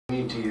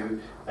to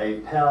you a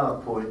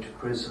PowerPoint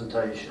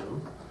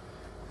presentation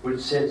which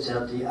sets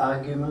out the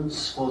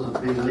arguments for the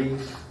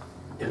belief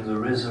in the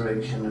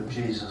resurrection of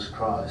Jesus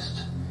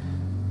Christ.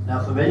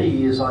 Now, for many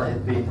years I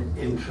have been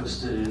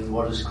interested in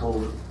what is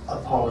called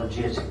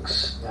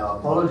apologetics. Now,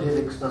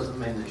 apologetics doesn't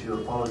mean that you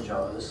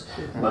apologise,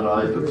 but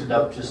I looked it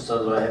up just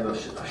so that I have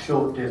a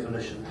short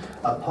definition.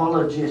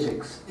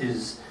 Apologetics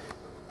is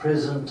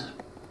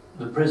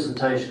the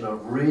presentation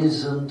of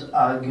reasoned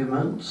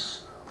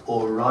arguments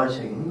or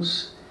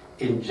writings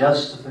in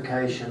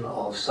justification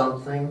of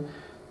something,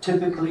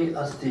 typically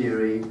a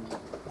theory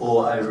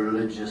or a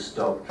religious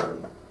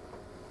doctrine.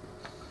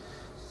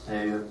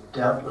 Now, you're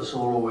doubtless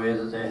all aware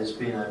that there has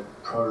been a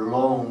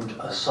prolonged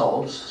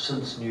assault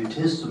since New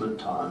Testament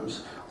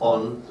times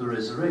on the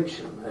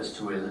resurrection as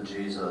to whether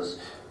Jesus,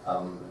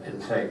 in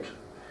fact,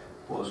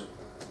 was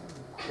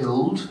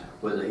killed,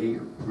 whether he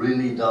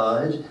really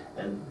died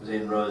and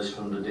then rose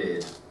from the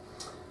dead.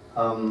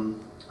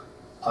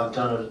 I've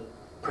done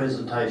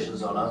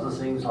presentations on other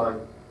things like,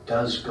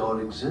 does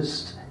God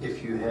exist?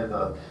 If you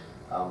have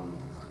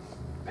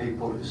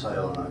people who say,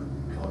 oh no,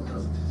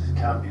 God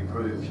can't be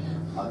proved,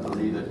 I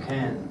believe it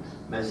can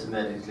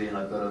mathematically, and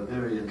I've got a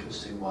very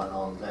interesting one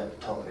on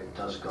that topic,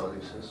 does God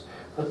exist?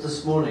 But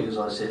this morning, as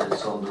I said,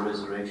 it's on the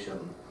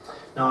resurrection.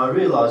 Now I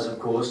realise, of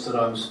course, that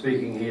I'm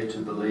speaking here to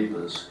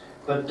believers,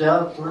 but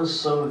doubtless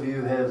some of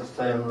you have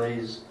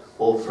families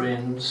or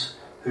friends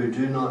who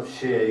do not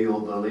share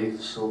your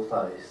beliefs or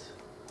faith.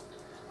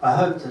 I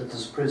hope that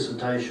this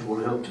presentation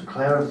will help to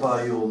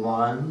clarify your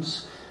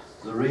minds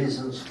the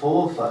reasons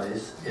for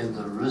faith in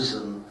the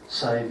risen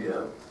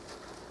Saviour.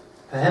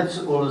 Perhaps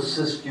it will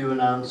assist you in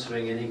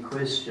answering any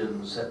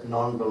questions that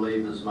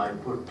non-believers may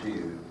put to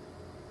you.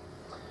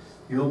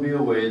 You'll be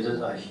aware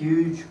that a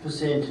huge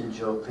percentage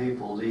of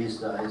people these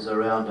days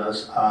around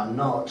us are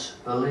not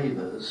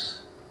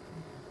believers.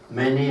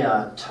 Many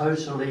are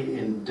totally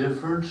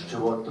indifferent to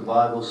what the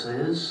Bible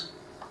says,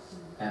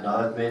 and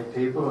I've met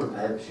people, and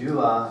perhaps you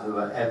are, who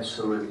are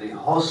absolutely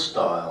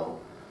hostile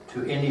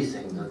to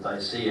anything that they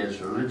see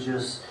as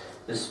religious,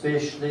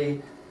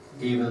 especially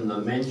even the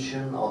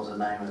mention of the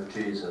name of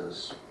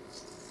Jesus.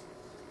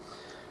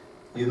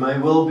 You may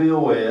well be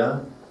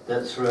aware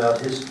that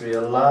throughout history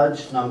a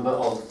large number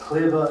of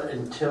clever,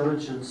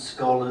 intelligent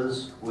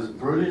scholars with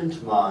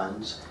brilliant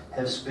minds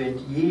have spent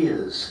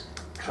years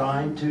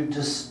trying to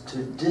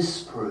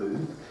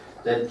disprove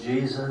that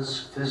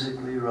Jesus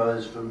physically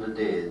rose from the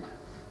dead.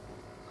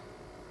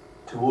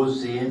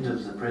 Towards the end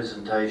of the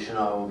presentation,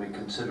 I will be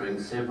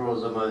considering several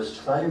of the most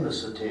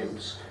famous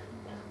attempts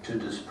to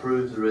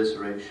disprove the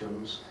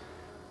resurrections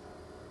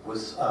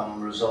with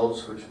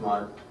results which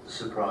might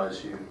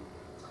surprise you.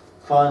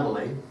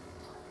 Finally,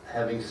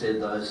 having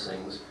said those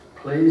things,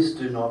 please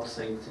do not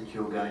think that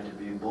you're going to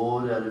be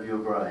bored out of your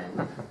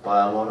brain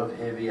by a lot of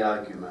heavy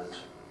argument.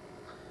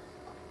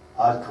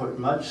 I've put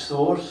much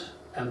thought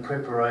and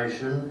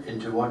preparation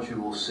into what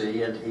you will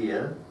see and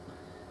hear,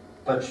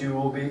 but you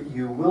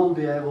will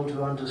be able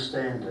to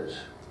understand it.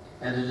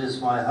 And it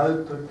is my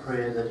hope and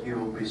prayer that you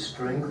will be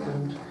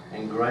strengthened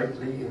and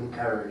greatly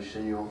encouraged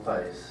in your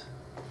faith.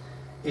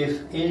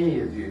 If any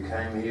of you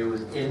came here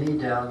with any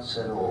doubts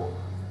at all,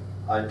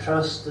 I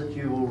trust that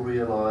you will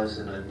realise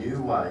in a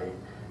new way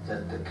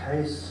that the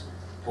case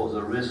for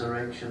the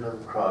resurrection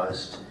of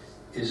Christ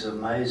is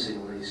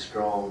amazingly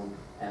strong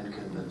and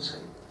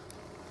convincing.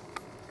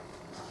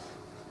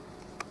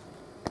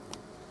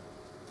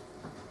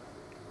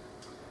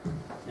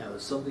 Now,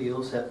 is something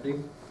else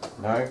happening?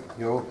 No,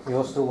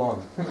 you're still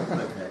on.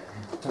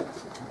 Okay.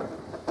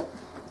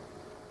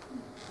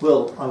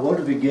 Well, I want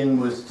to begin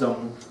with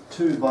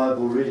two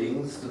Bible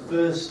readings. The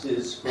first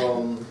is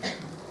from,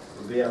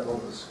 will be up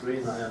on the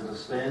screen, I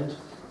understand,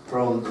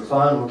 from the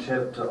final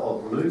chapter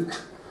of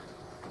Luke.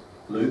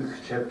 Luke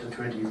chapter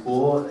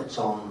 24. It's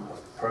on,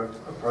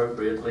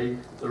 appropriately,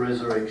 the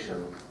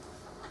resurrection.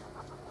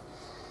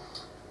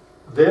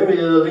 Very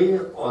early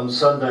on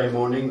Sunday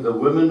morning, the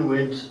women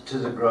went to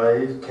the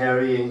grave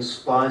carrying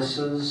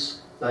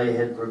spices they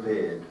had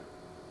prepared.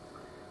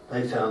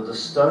 They found the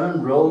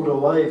stone rolled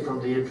away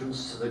from the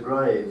entrance to the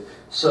grave.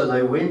 So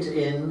they went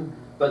in,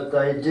 but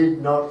they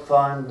did not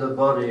find the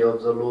body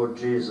of the Lord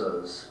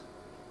Jesus.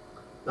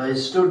 They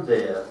stood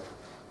there,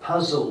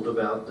 puzzled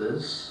about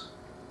this,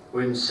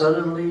 when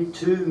suddenly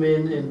two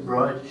men in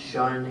bright,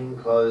 shining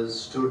clothes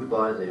stood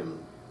by them.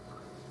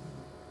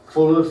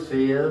 Full of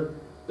fear,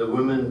 the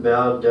women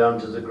bowed down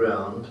to the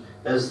ground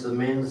as the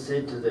men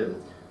said to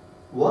them,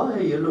 "Why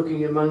are you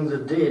looking among the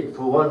dead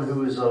for one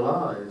who is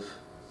alive?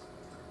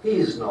 He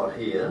is not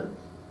here.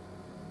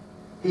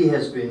 He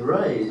has been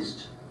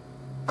raised.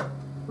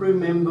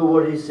 Remember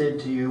what he said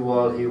to you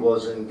while he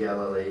was in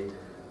Galilee.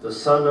 The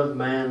Son of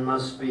Man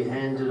must be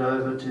handed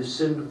over to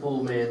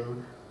sinful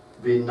men,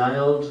 be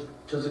nailed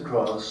to the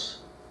cross,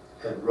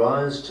 and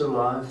rise to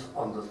life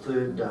on the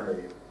third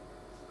day."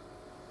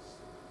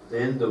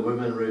 Then the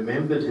women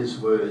remembered his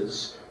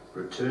words,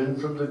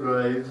 returned from the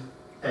grave,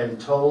 and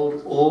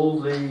told all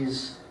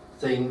these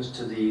things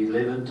to the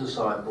 11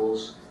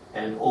 disciples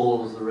and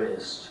all of the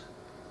rest.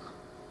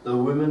 The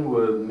women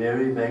were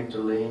Mary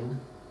Magdalene,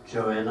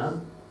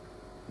 Joanna,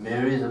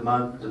 Mary the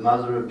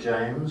mother of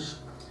James.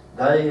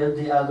 They and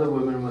the other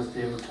women with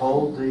them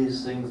told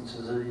these things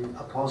to the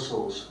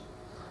apostles.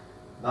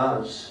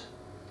 But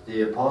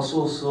the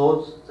apostles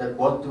thought that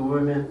what the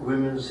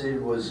women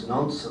said was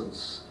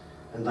nonsense,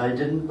 and they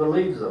didn't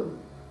believe them.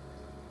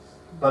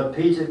 But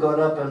Peter got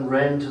up and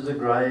ran to the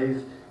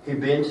grave. He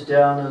bent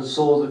down and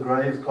saw the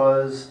grave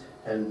clothes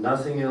and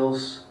nothing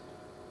else.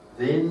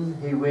 Then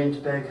he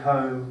went back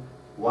home,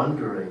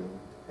 wondering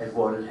at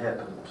what had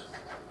happened.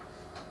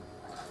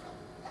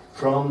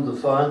 From the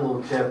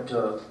final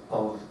chapter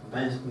of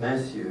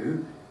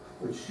Matthew,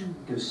 which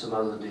gives some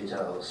other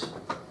details.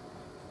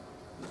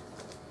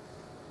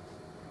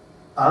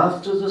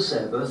 After the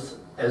Sabbath,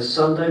 as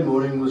Sunday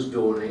morning was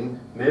dawning,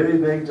 Mary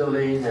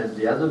Magdalene and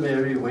the other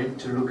Mary went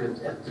to look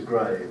at the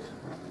grave.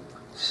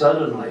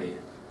 Suddenly,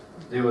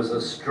 there was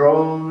a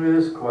strong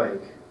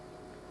earthquake.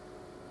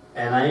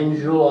 An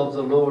angel of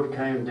the Lord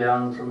came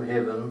down from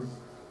heaven,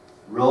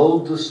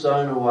 rolled the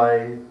stone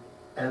away,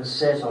 and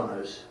sat on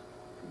it.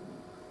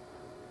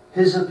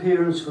 His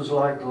appearance was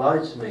like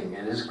lightning,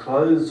 and his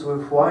clothes were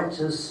white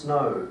as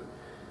snow.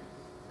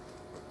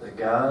 The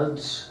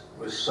guards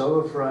were so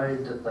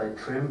afraid that they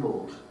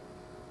trembled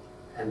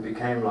and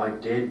became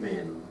like dead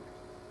men.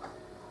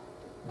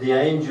 The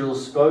angel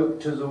spoke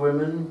to the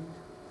women.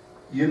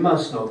 "You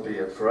must not be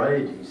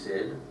afraid," he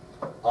said.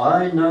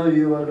 "I know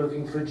you are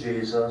looking for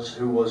Jesus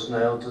who was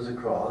nailed to the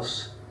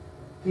cross.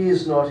 He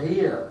is not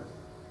here.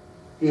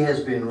 He has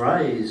been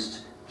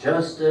raised,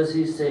 just as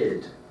he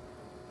said.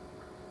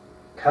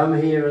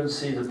 Come here and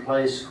see the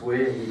place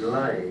where he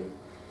lay.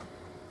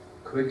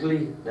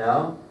 Quickly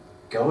now,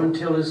 go and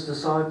tell his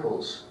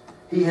disciples.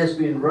 He has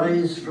been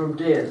raised from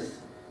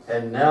death,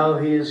 and now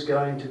he is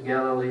going to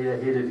Galilee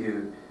ahead of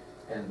you,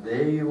 and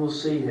there you will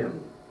see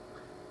him.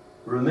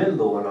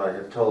 Remember what I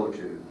have told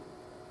you."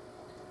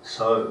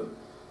 So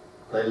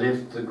they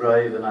left the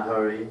grave in a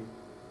hurry,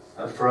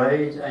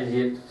 afraid and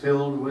yet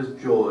filled with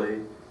joy,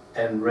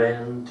 and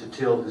ran to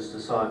tell his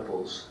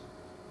disciples.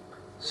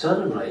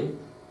 Suddenly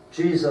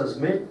Jesus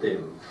met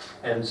them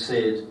and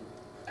said,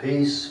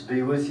 "Peace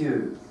be with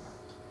you."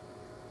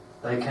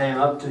 They came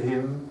up to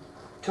him,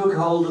 took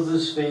hold of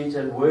his feet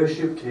and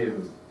worshipped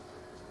him.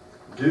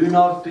 "Do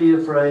not be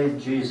afraid,"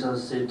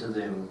 Jesus said to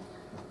them.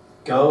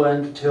 "Go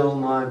and tell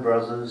my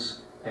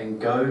brothers and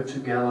go to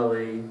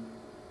Galilee,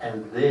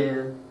 and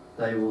there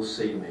they will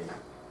see me."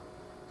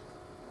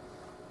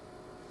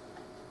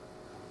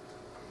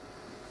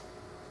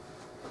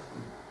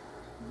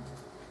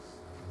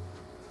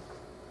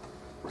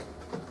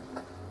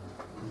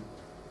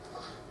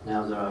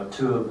 Now there are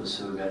two of us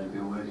who are going to be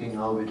working.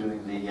 I'll be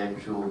doing the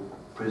actual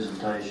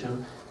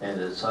presentation,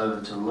 and it's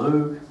over to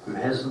Lou, who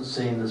hasn't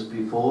seen this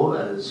before,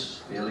 and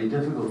it's fairly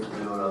difficult to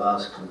do what I've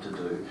asked him to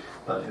do,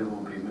 but who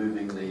will be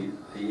moving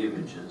the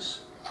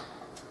images,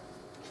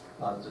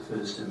 like the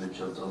first image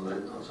of the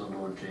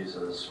Lord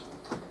Jesus.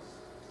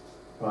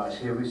 Right,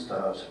 here we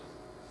start.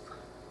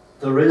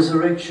 The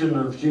resurrection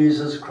of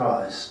Jesus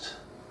Christ.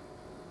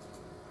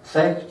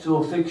 Fact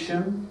or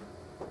fiction?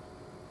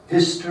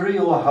 History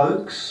or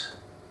hoax?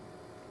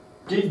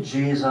 Did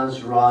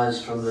Jesus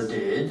rise from the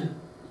dead?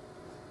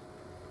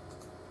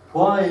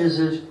 Why is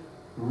it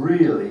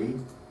really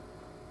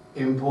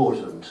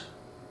important?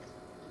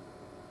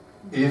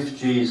 If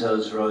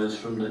Jesus rose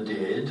from the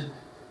dead,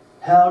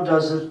 how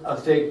does it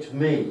affect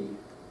me?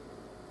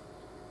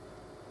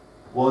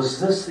 Was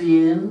this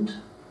the end?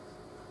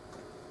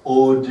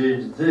 Or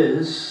did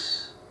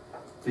this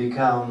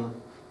become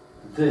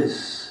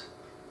this,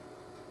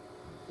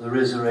 the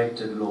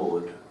resurrected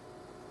Lord?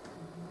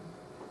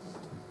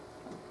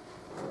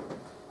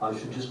 I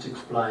should just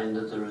explain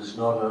that there is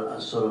not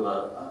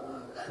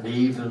an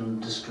even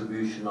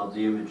distribution of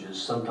the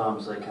images.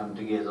 Sometimes they come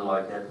together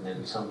like that, and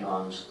then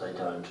sometimes they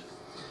don't.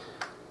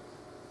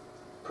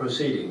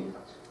 Proceeding.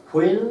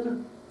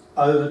 When,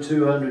 over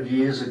 200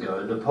 years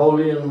ago,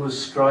 Napoleon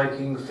was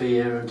striking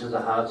fear into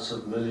the hearts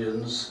of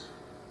millions,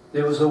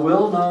 there was a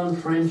well-known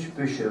French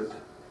bishop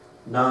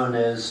known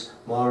as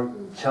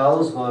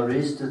Charles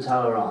Maurice de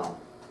Talleyrand.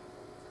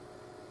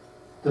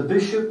 The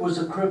bishop was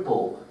a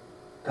cripple,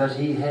 but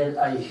he had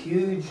a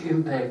huge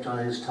impact on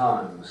his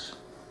times.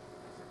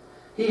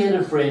 He had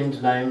a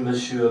friend named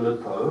Monsieur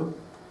Lepaute,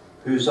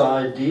 whose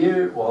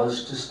idea it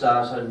was to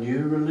start a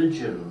new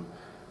religion,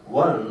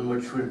 one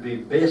which would be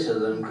better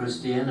than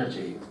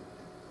Christianity.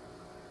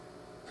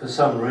 For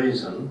some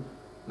reason,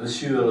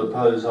 Monsieur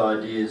Lepaute's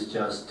ideas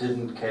just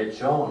didn't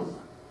catch on.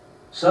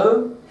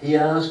 So he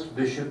asked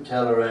Bishop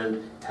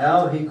Talleyrand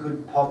how he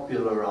could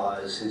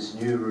popularise his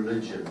new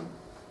religion.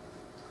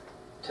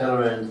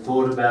 Talleyrand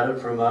thought about it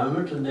for a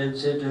moment and then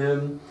said to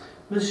him,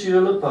 "Monsieur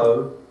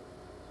Lepaute,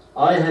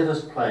 I have a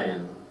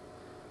plan.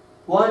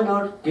 Why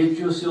not get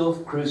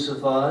yourself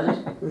crucified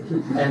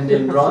and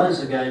then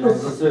rise again on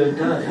the third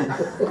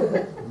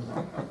day?"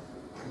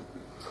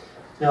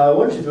 Now I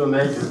want you to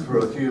imagine for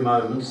a few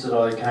moments that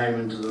I came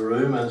into the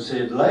room and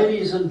said,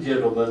 "Ladies and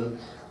gentlemen,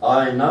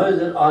 I know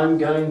that I'm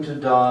going to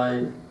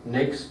die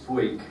next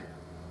week.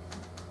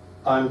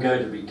 I'm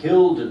going to be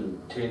killed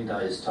in 10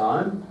 days'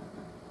 time.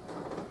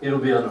 It'll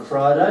be on a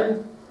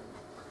Friday.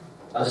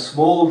 A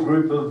small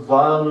group of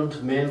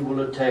violent men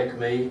will attack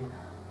me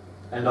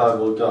and I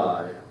will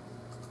die.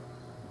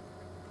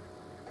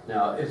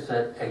 Now, if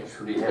that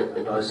actually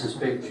happened, I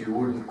suspect you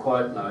wouldn't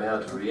quite know how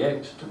to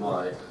react to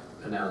my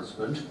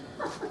announcement.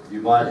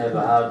 You might have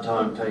a hard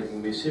time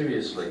taking me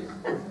seriously.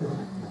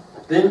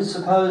 Then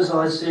suppose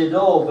I said,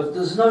 oh, but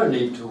there's no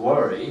need to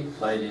worry,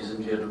 ladies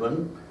and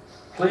gentlemen.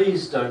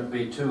 Please don't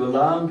be too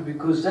alarmed,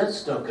 because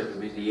that's not going to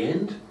be the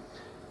end.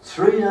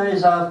 3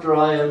 days after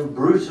I am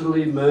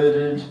brutally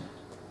murdered,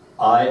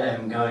 I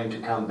am going to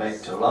come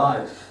back to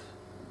life.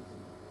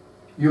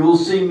 You will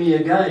see me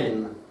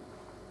again,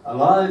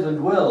 alive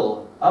and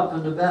well, up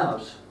and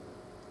about.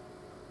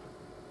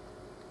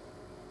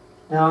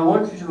 Now I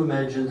want you to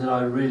imagine that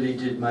I really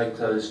did make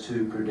those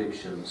 2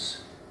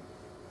 predictions.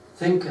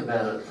 Think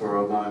about it for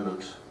a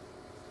moment.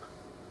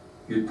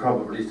 You'd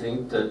probably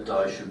think that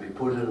I should be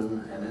put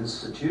in an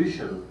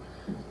institution,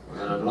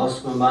 that I'd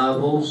lost my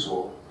marbles,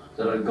 or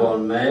that I'd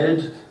gone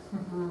mad,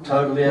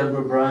 totally out of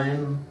my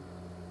brain,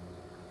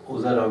 or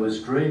that I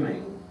was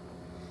dreaming.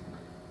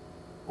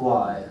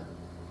 Why?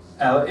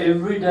 Our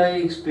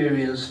everyday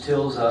experience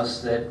tells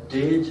us that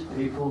dead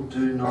people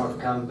do not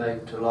come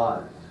back to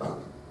life.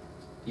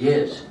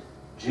 Yet,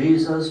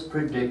 Jesus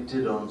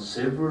predicted on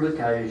several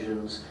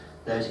occasions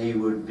that he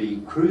would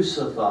be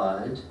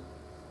crucified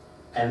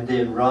and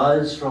then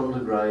rise from the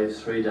grave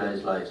 3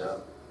 days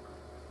later.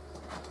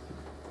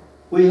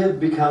 We have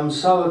become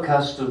so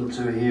accustomed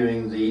to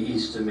hearing the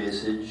Easter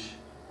message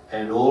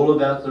and all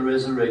about the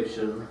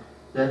resurrection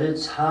that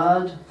it's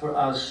hard for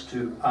us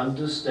to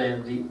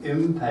understand the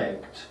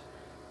impact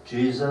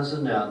Jesus'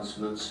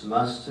 announcements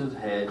must have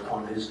had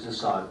on his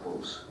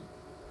disciples.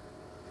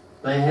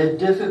 They had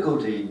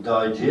difficulty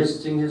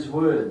digesting his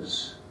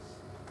words,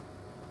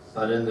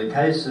 but in the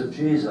case of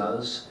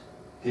Jesus,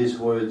 his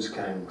words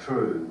came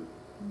true.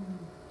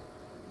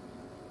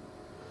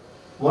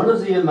 One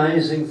of the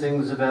amazing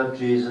things about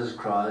Jesus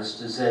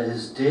Christ is that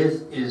his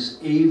death is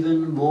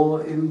even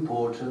more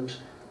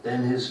important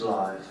than his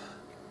life.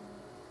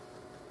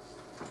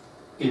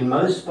 In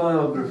most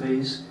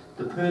biographies,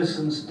 the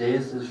person's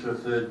death is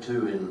referred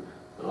to in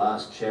the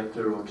last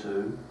chapter or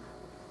 2.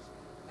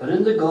 But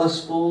in the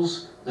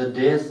Gospels, the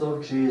death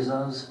of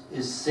Jesus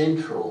is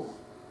central.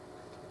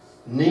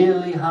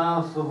 Nearly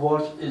half of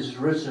what is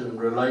written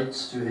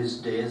relates to his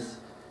death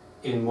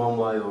in one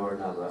way or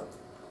another.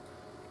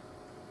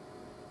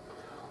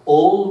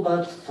 All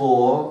but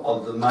 4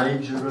 of the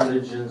major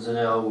religions in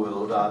our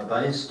world are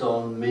based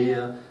on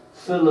mere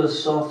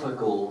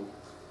philosophical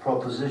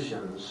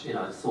propositions,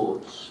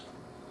 thoughts.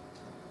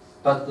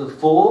 But the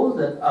 4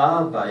 that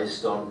are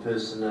based on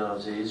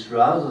personalities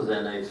rather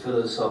than a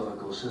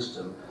philosophical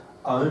system,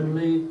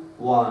 only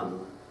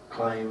one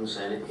claims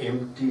an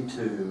empty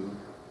tomb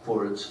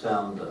for its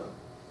founder.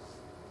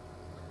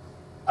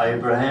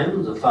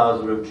 Abraham, the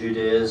father of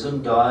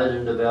Judaism, died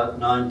in about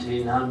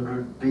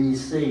 1900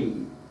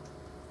 BC.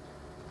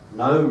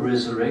 No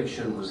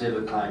resurrection was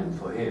ever claimed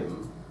for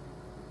him.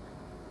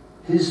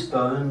 His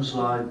bones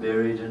lie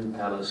buried in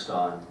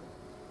Palestine.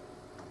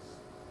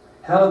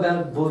 How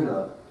about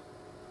Buddha?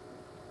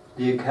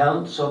 The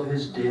accounts of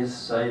his death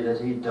say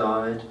that he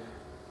died,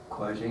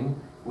 quoting,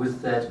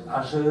 with that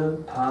utter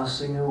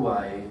passing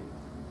away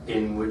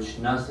in which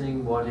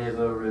nothing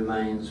whatever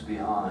remains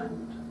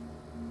behind.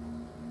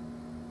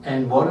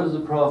 And what of the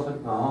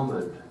Prophet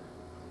Muhammad,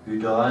 who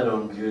died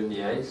on June the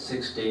 8th,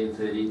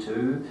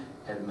 1632,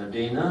 at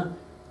Medina?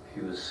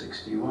 He was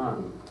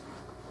 61.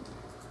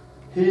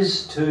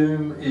 His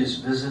tomb is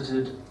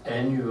visited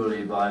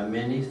annually by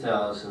many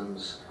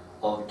thousands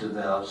of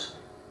devout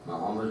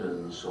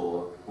Mohammedans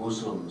or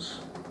Muslims.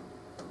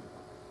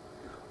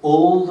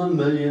 All the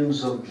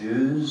millions of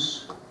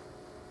Jews,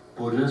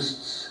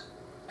 Buddhists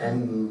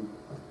and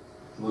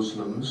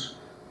Muslims,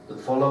 the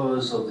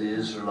followers of the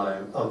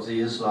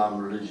Islam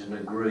religion,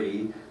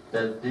 agree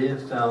that their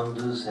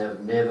founders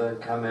have never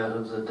come out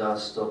of the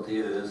dust of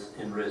the earth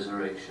in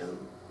resurrection.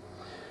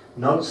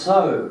 Not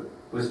so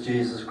with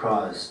Jesus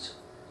Christ.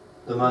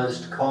 The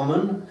most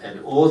common and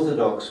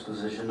orthodox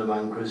position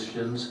among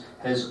Christians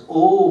has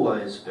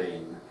always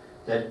been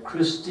that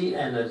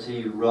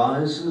Christianity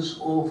rises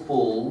or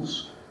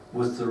falls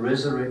with the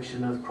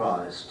resurrection of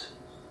Christ.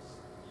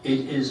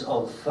 It is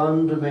of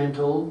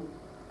fundamental,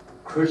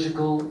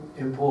 critical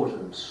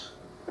importance.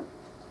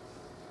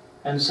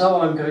 And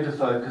so I'm going to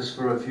focus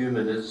for a few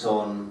minutes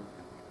on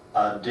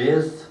a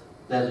death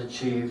that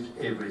achieved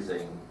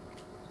everything.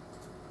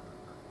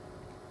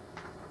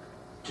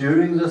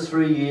 During the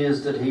 3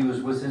 years that he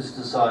was with his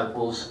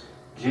disciples,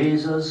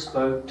 Jesus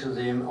spoke to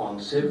them on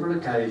several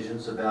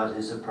occasions about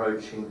his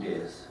approaching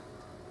death.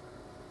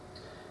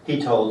 He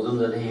told them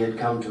that he had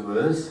come to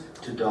earth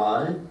to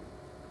die,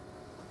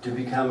 to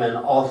become an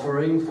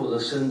offering for the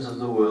sins of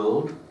the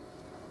world.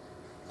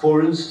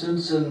 For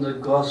instance, in the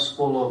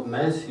Gospel of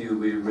Matthew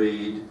we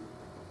read,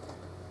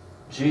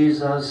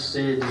 Jesus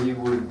said he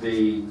would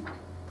be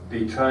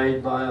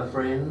betrayed by a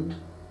friend,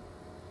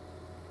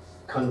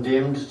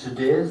 condemned to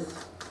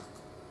death,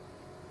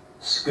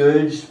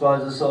 scourged by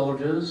the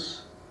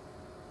soldiers,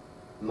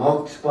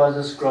 mocked by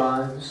the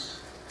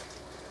scribes,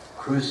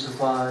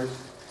 crucified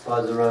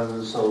by the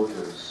Roman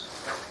soldiers.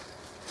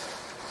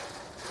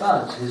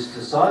 But his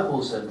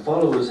disciples and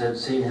followers had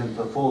seen him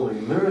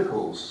performing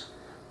miracles.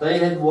 They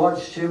had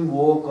watched him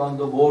walk on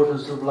the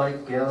waters of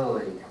Lake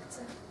Galilee.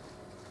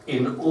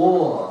 In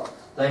awe,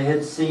 they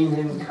had seen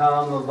him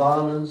calm a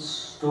violent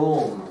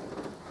storm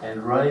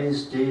and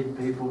raise dead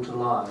people to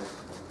life.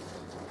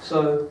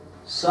 So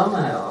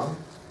somehow,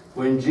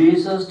 when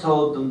Jesus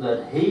told them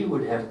that he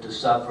would have to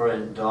suffer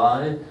and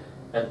die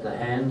at the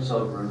hands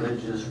of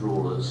religious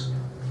rulers,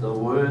 the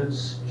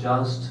words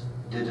just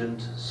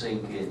didn't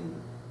sink in.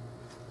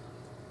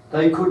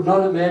 They could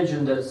not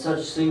imagine that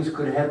such things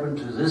could happen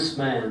to this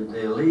man,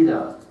 their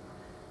leader.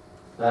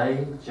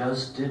 They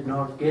just did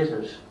not get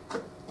it.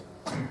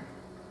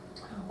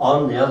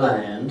 On the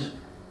other hand,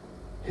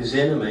 his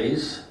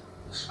enemies,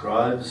 the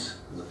scribes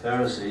and the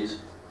Pharisees,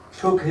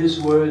 took his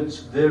words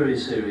very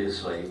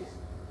seriously.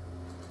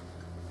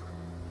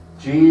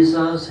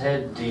 Jesus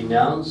had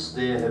denounced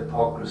their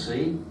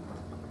hypocrisy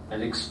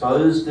and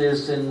exposed their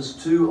sins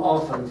too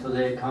often for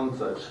their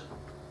comfort,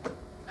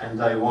 and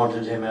they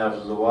wanted him out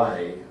of the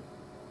way.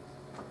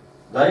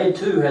 They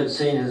too had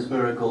seen his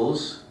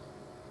miracles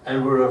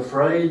and were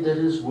afraid that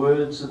his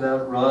words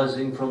about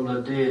rising from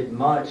the dead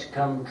might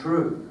come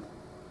true.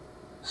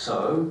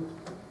 So,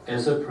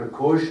 as a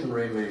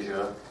precautionary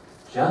measure,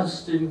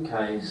 just in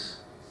case,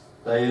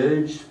 they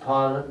urged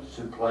Pilate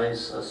to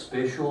place a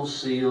special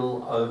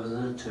seal over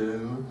the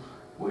tomb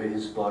where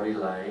his body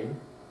lay,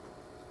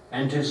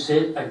 and to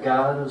set a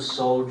guard of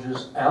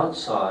soldiers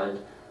outside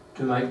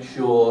to make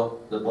sure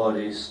the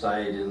body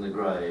stayed in the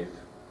grave.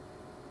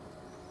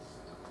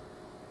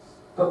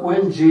 But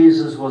when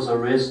Jesus was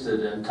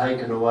arrested and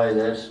taken away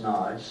that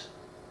night,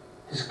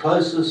 his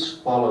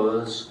closest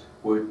followers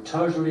were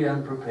totally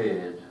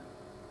unprepared.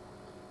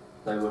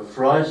 They were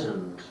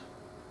frightened.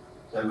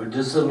 They were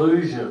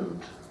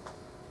disillusioned.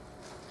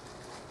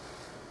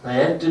 They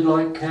acted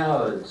like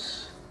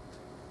cowards.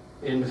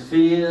 In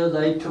fear,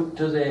 they took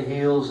to their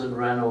heels and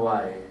ran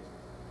away.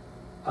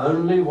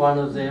 Only one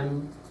of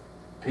them,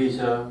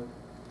 Peter,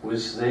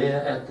 was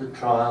there at the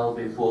trial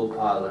before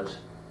Pilate,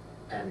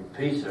 and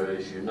Peter,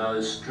 as you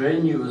know,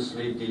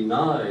 strenuously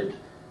denied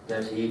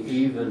that he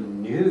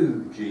even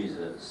knew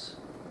Jesus.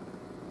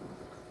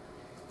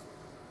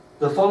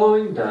 The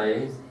following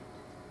day,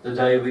 the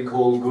day we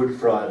call Good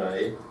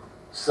Friday,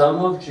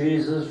 some of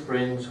Jesus'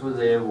 friends were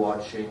there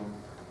watching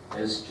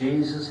as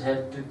Jesus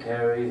had to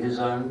carry his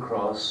own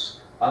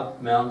cross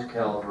up Mount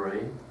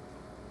Calvary.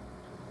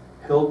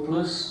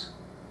 Helpless,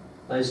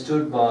 they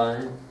stood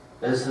by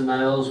as the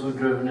nails were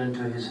driven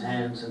into his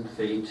hands and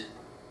feet.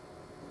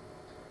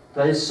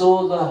 They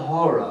saw the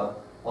horror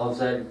of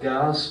that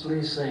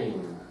ghastly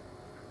scene.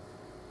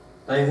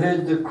 They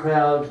heard the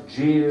crowd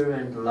jeer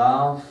and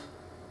laugh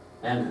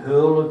and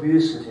hurl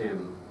abuse at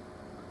him.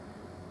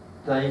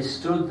 They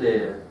stood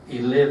there,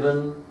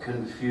 11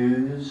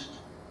 confused,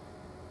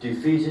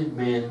 defeated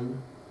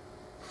men,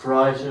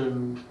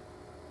 frightened,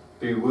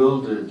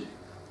 bewildered,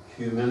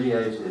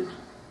 humiliated.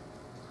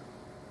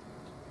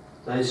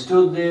 They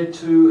stood there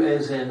too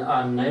as an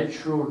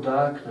unnatural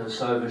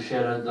darkness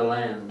overshadowed the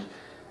land.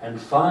 And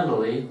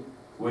finally,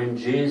 when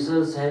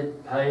Jesus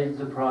had paid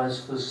the price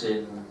for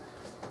sin,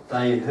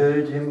 they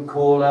heard him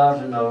call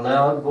out in a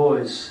loud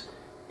voice,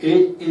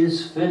 "It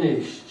is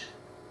finished."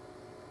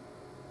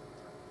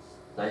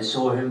 They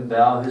saw him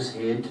bow his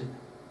head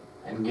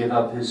and give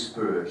up his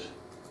spirit.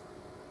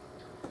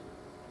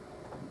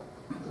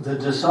 The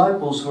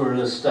disciples were in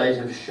a state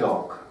of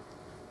shock,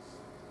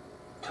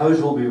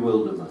 total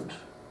bewilderment.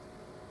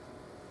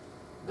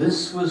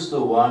 This was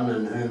the one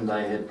in whom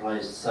they had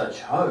placed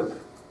such hope.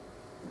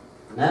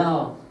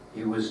 Now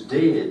he was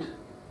dead,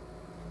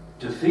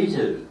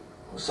 defeated,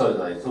 or so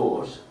they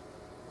thought.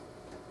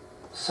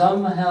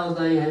 Somehow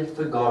they had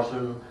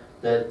forgotten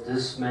that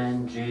this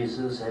man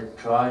Jesus had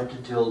tried to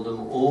tell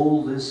them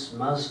all this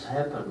must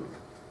happen,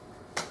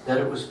 that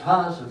it was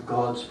part of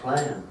God's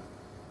plan.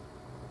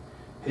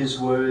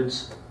 His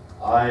words,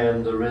 "I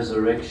am the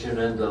resurrection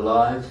and the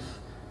life,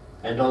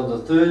 and on the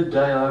third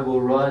day I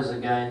will rise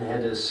again,"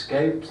 had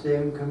escaped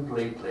them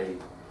completely.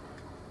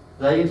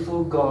 They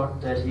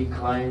forgot that he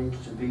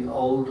claimed to be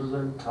older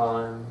than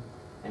time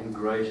and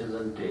greater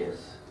than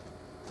death.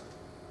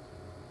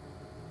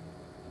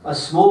 A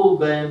small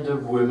band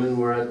of women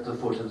were at the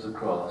foot of the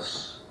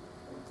cross.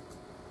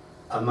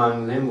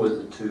 Among them were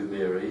the two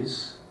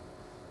Marys.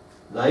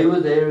 They were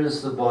there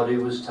as the body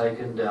was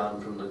taken down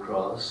from the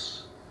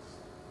cross.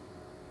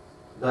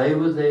 They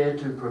were there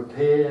to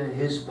prepare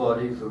his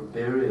body for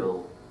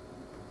burial.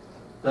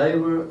 They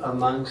were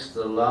amongst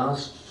the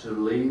last to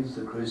leave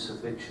the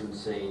crucifixion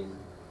scene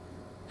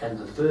and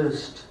the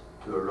first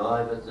to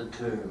arrive at the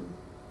tomb.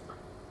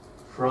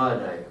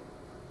 Friday,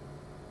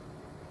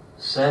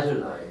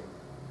 Saturday,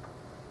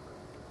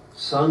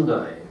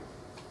 Sunday.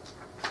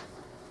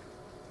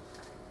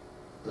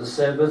 The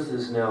Sabbath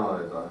is now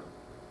over.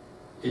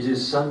 It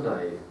is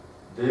Sunday,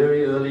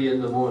 very early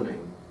in the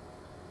morning.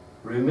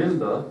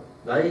 Remember,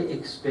 they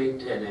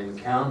expect an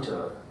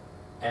encounter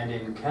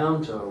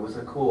with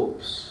a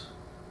corpse.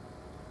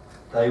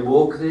 They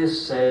walk there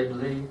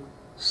sadly,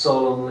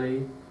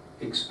 solemnly,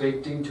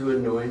 expecting to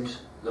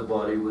anoint the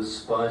body with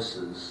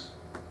spices.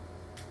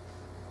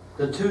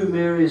 The two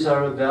Marys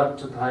are about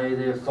to pay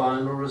their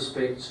final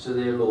respects to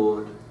their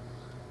Lord.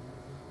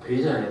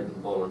 Peter hadn't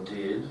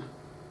volunteered,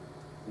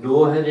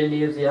 nor had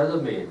any of the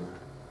other men.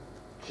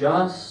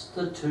 Just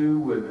the two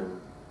women.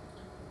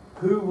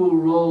 Who will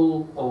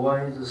roll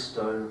away the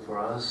stone for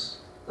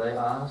us? They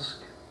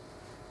ask.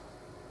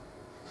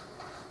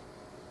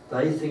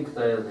 They think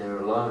they are there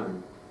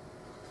alone,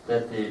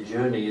 that their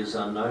journey is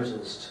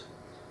unnoticed.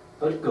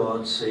 But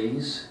God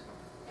sees.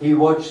 He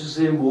watches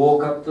them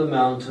walk up the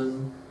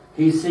mountain.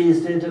 He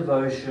sees their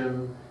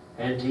devotion,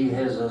 and He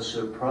has a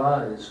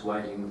surprise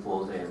waiting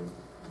for them.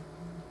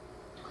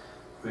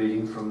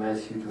 Reading from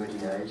Matthew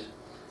 28.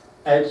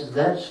 At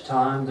that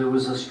time there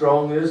was a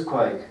strong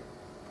earthquake.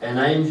 An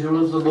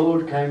angel of the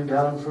Lord came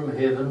down from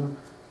heaven,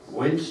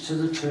 went to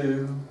the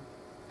tomb,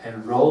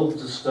 and rolled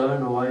the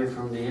stone away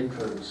from the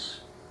entrance.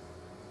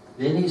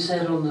 Then He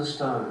sat on the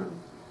stone.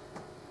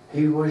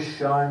 He was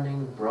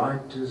shining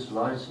bright as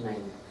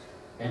lightning,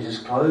 and His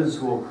clothes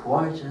were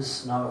white as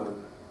snow.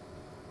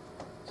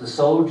 The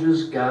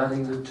soldiers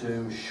guarding the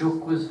tomb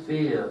shook with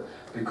fear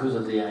because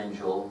of the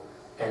angel,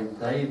 and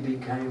they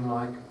became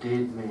like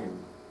dead men.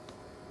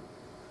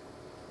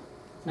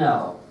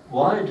 Now,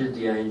 why did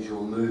the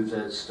angel move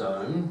that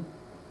stone?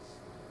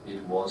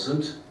 It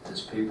wasn't,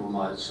 as people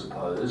might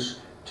suppose,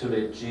 to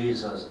let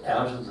Jesus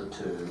out of the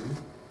tomb.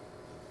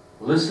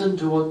 Listen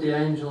to what the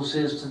angel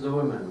says to the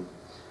women.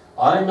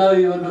 I know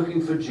you are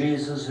looking for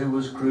Jesus who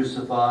was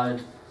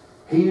crucified.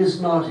 He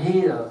is not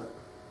here.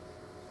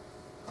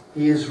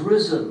 He is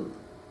risen,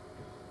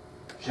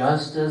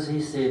 just as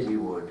He said He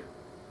would.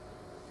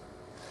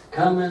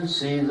 Come and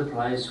see the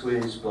place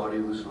where His body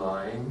was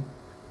lying.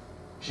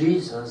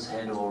 Jesus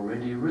had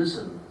already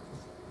risen.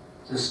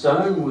 The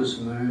stone was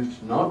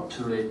moved not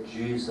to let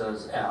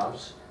Jesus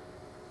out,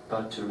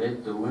 but to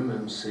let the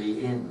women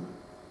see in.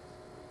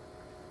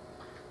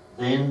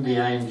 Then the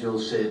angel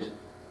said,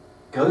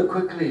 Go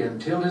quickly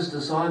and tell His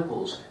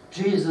disciples,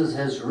 Jesus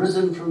has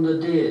risen from the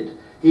dead.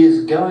 He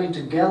is going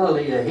to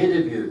Galilee ahead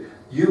of you.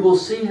 You will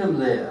see Him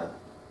there.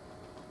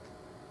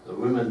 The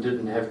women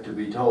didn't have to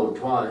be told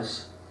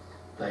twice.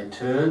 They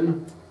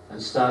turn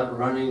and start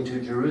running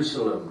to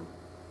Jerusalem.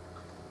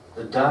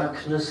 The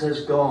darkness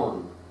has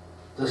gone.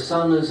 The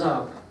sun is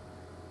up.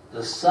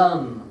 The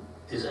sun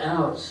is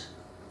out.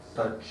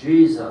 But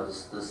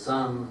Jesus, the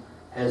Son,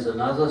 has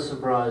another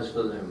surprise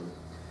for them.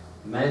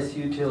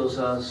 Matthew tells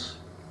us,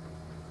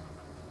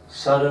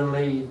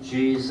 Suddenly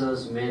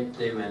Jesus met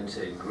them and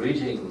said,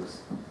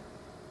 Greetings.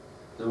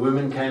 The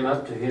women came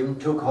up to Him,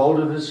 took hold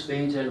of His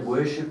feet and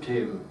worshipped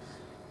Him.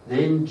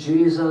 Then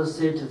Jesus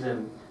said to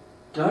them,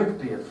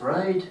 Don't be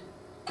afraid.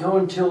 Go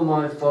and tell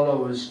my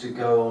followers to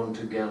go on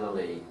to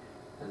Galilee,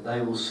 and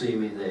they will see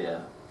me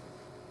there.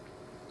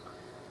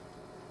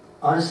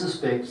 I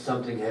suspect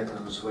something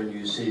happens when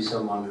you see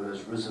someone who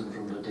has risen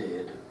from the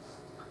dead.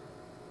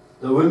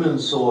 The women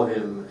saw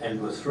Him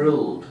and were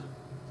thrilled.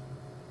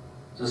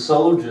 The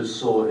soldiers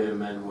saw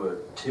Him and were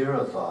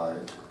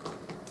terrified.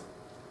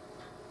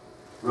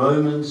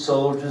 Roman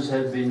soldiers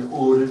had been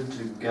ordered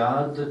to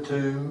guard the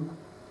tomb,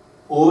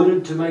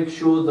 ordered to make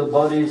sure the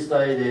body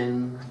stayed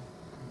in,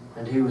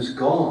 and He was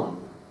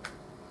gone.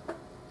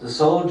 The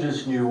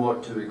soldiers knew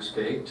what to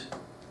expect,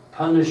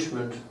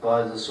 punishment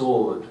by the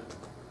sword.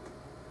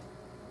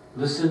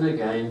 Listen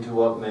again to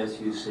what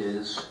Matthew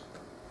says.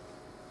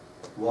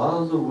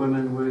 While the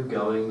women were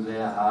going,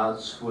 their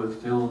hearts were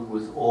filled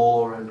with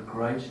awe and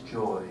great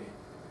joy.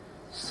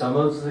 Some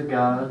of the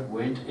guard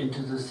went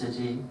into the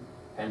city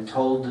and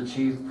told the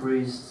chief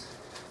priests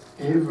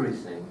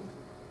everything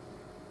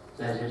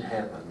that had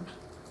happened.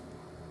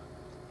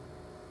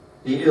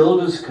 The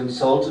elders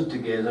consulted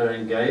together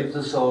and gave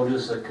the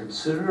soldiers a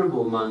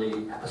considerable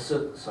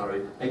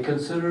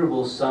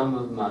sum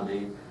of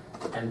money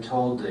and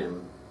told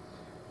them,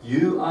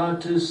 You are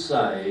to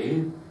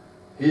say,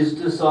 His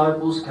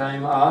disciples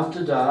came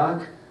after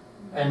dark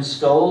and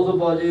stole the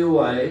body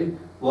away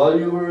while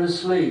you were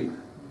asleep.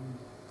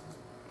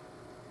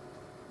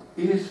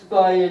 If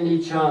by any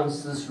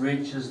chance this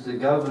reaches the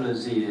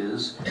governor's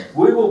ears,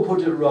 we will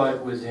put it right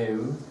with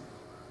him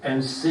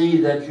and see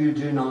that you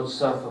do not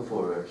suffer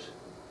for it.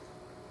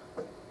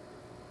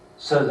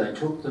 So they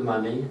took the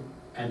money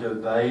and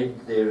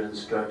obeyed their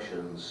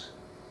instructions.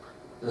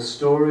 The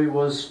story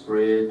was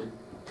spread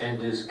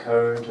and is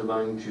current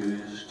among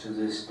Jews to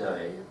this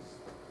day.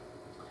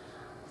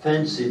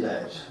 Fancy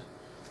that.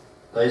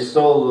 They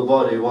stole the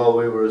body while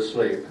we were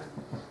asleep.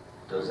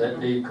 Does that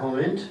need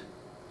comment?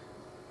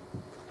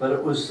 But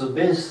it was the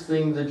best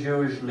thing the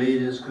Jewish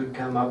leaders could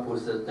come up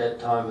with at that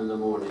time in the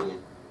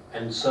morning,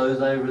 and so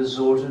they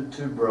resorted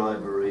to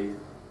bribery.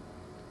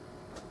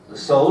 The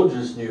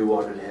soldiers knew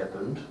what had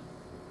happened.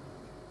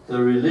 The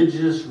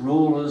religious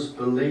rulers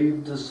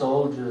believed the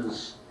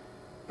soldiers,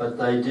 but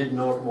they did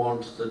not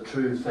want the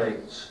true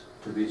facts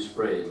to be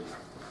spread.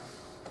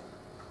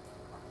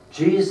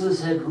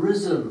 Jesus had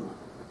risen.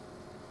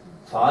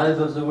 5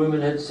 of the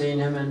women had seen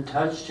him and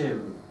touched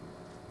him.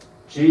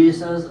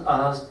 Jesus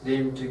asked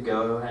them to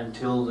go and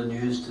tell the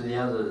news to the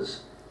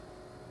others.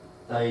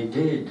 They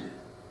did,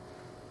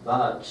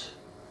 but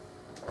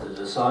the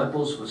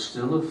disciples were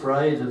still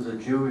afraid of the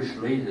Jewish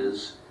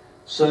leaders,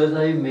 so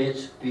they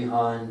met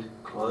behind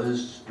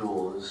closed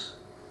doors.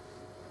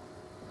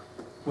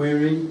 We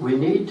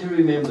need to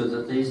remember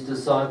that these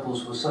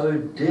disciples were so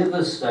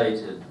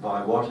devastated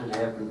by what had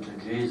happened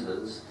to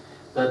Jesus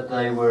that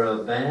they were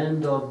a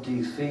band of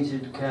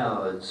defeated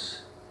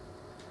cowards.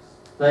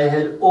 They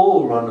had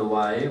all run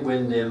away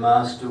when their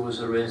master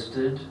was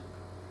arrested.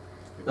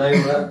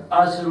 They were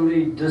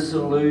utterly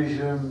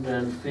disillusioned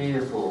and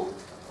fearful,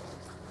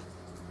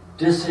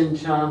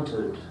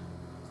 disenchanted,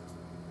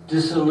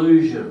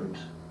 disillusioned,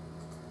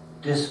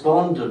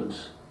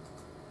 despondent,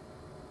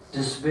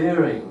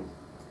 despairing,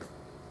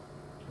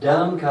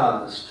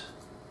 downcast,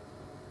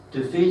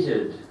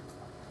 defeated,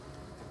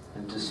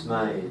 and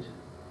dismayed.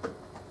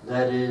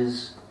 That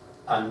is,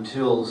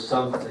 until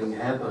something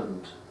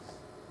happened.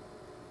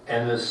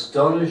 An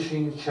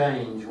astonishing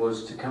change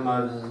was to come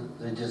over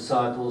the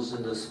disciples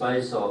in the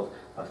space of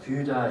a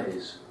few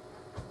days.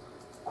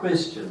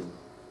 Question: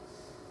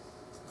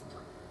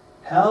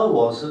 how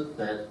was it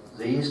that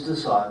these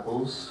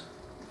disciples,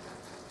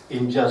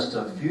 in just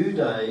a few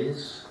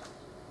days,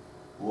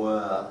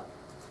 were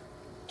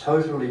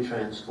totally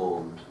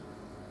transformed,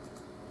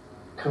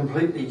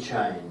 completely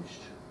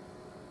changed?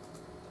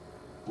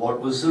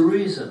 What was the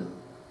reason?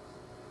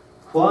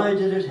 Why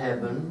did it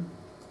happen?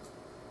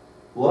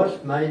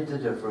 What made the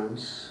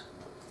difference?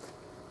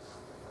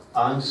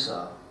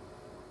 Answer: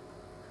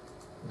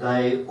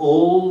 they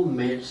all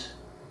met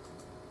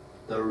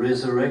the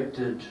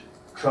resurrected,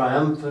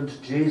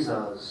 triumphant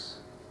Jesus.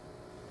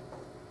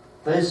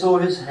 They saw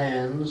his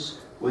hands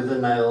where the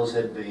nails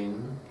had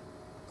been.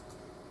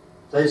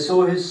 They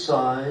saw his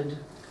side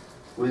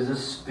where the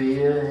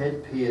spear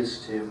had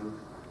pierced him.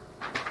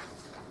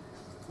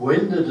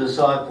 When the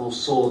disciples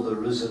saw the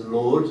risen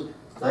Lord,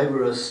 they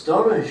were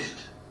astonished,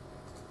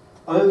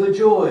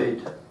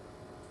 overjoyed.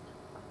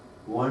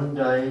 One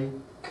day,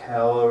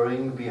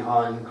 cowering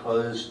behind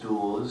closed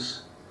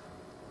doors,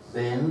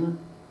 then,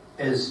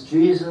 as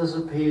Jesus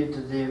appeared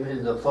to them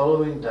in the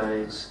following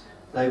days,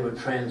 they were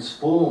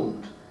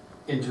transformed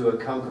into a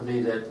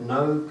company that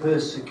no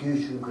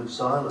persecution could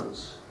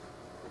silence.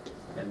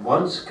 And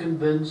once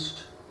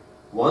convinced,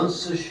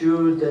 once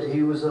assured that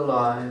he was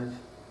alive,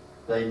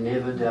 they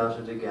never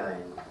doubted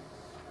again.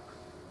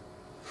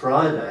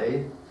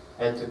 Friday,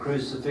 at the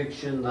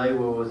crucifixion, they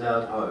were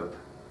without hope.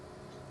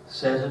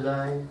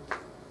 Saturday,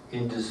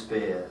 in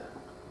despair.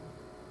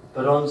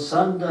 But on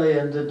Sunday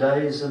and the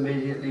days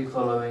immediately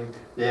following,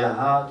 their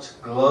hearts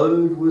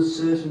glowed with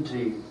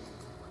certainty.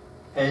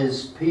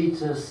 As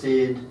Peter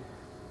said,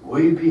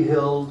 "We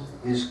beheld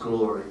his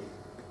glory."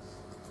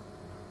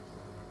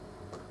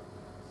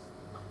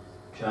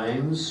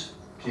 James,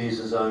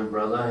 Jesus' own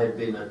brother, had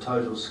been a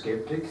total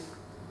skeptic.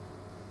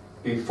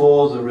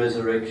 Before the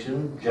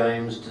resurrection,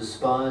 James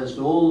despised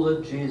all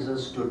that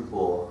Jesus stood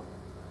for.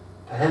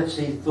 Perhaps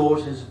he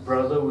thought his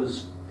brother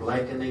was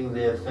blackening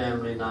their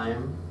family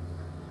name.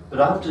 But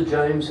after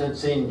James had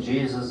seen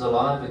Jesus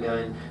alive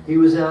again, he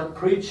was out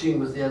preaching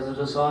with the other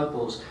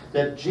disciples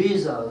that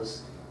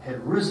Jesus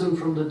had risen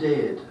from the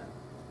dead.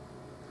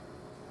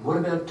 What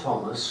about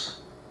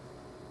Thomas?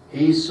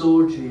 He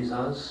saw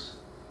Jesus.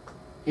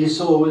 He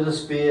saw where the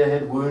spear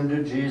had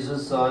wounded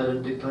Jesus' side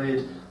and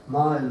declared,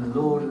 "My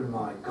Lord and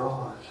my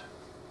God."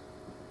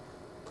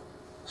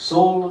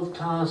 Saul of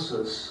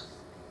Tarsus,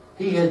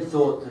 he had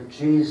thought that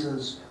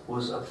Jesus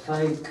was a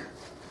fake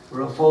or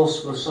a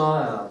false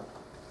Messiah,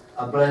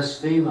 a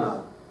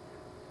blasphemer.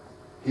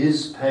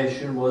 His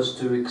passion was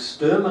to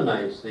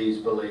exterminate these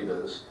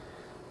believers.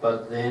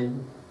 But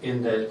then,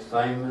 in that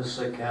famous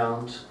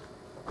account,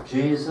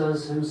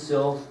 Jesus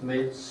himself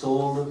met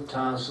Saul of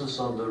Tarsus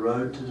on the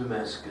road to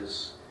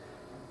Damascus,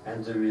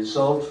 and the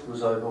result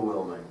was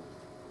overwhelming.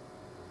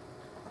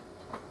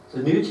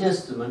 The New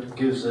Testament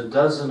gives a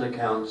dozen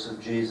accounts of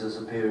Jesus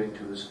appearing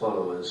to his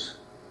followers.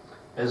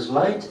 As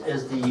late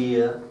as the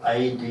year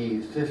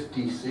AD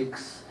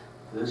 56,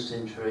 first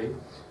century,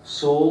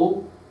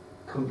 Saul,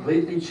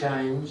 completely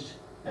changed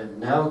and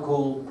now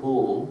called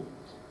Paul,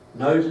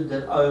 noted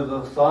that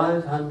over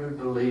 500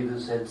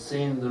 believers had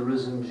seen the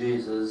risen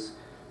Jesus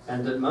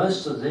and that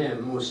most of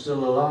them were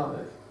still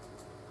alive.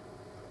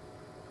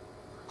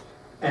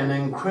 An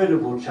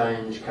incredible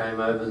change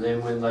came over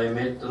them when they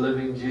met the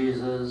living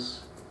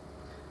Jesus.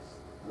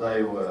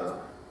 They were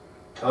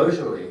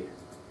totally,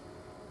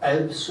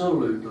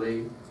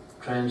 absolutely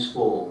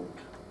transformed.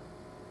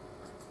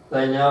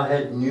 They now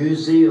had new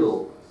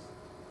zeal,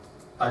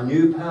 a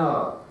new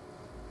power.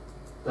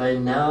 They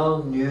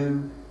now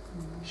knew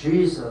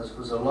Jesus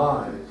was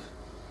alive.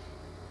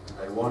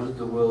 They wanted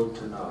the world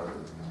to know.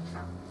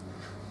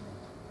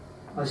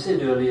 I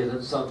said earlier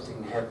that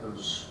something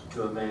happens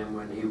to a man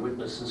when he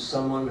witnesses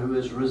someone who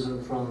has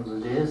risen from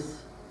the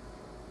death.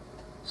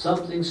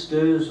 Something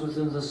stirs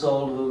within the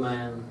soul of a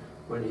man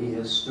when he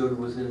has stood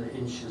within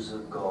inches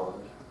of God.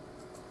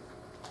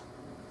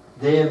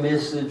 Their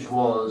message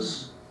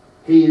was,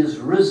 He is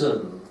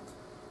risen.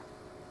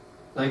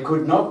 They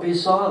could not be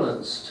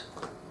silenced.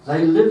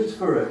 They lived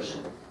for it.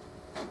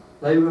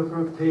 They were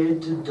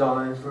prepared to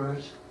die for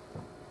it,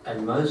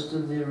 and most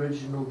of the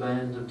original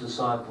band of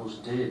disciples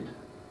did.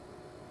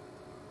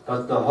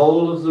 But the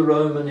whole of the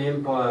Roman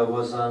Empire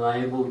was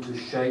unable to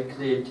shake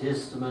their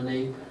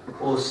testimony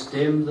or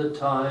stem the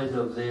tide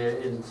of their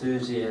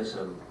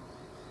enthusiasm.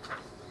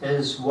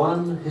 As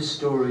one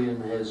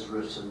historian has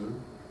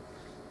written,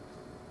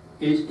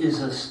 it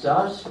is a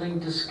startling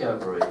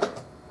discovery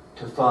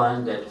to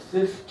find that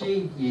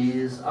 50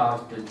 years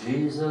after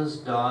Jesus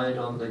died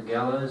on the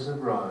gallows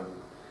of Rome,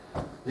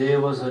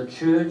 there was a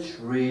church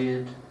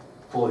reared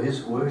for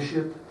his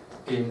worship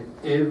in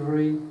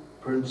every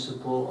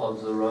principle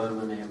of the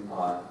Roman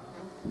Empire.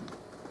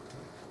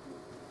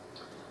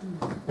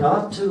 Now,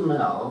 up till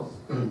now,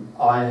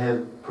 I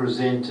have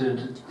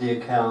presented the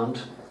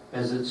account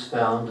as it's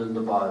found in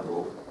the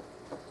Bible.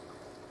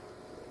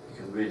 You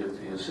can read it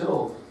for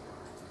yourself.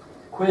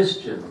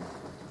 Question: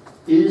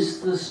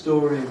 is the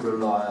story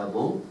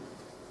reliable?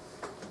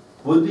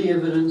 Would the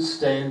evidence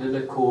stand in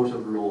a court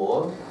of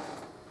law?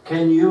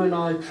 Can you and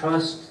I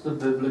trust the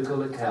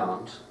biblical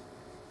account?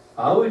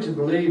 Are we to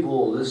believe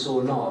all this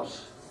or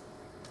not?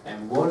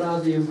 And what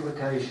are the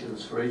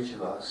implications for each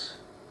of us?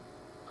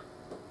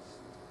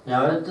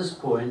 Now, at this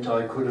point,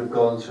 I could have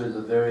gone through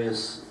the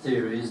various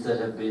theories that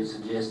have been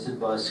suggested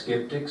by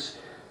skeptics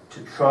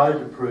to try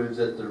to prove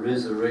that the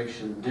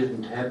resurrection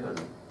didn't happen.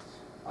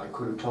 I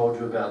could have told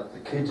you about the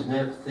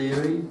kidnap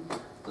theory,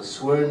 the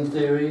swoon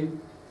theory,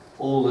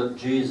 all that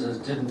Jesus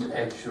didn't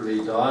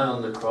actually die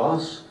on the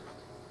cross,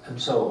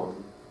 and so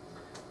on.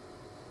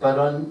 But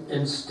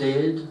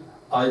instead,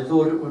 I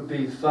thought it would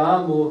be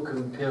far more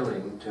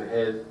compelling to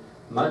have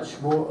much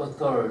more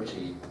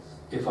authority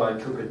if I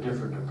took a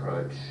different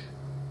approach.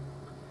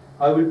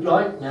 I would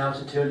like now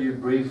to tell you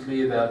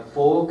briefly about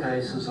 4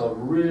 cases of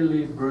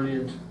really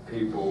brilliant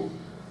people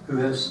who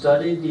have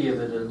studied the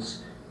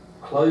evidence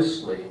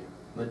closely,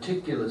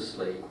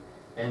 meticulously,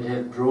 and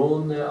have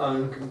drawn their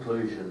own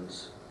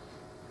conclusions.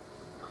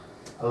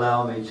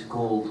 Allow me to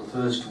call the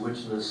first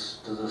witness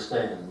to the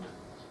stand.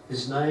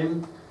 His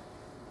name,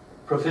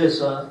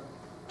 Professor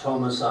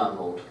Thomas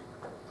Arnold,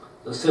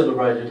 the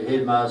celebrated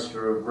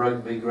headmaster of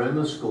Rugby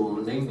Grammar School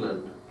in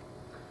England,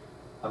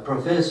 a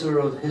professor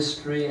of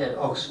history at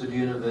Oxford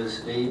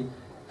University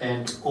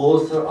and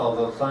author of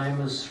a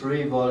famous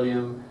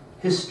 3-volume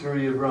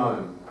History of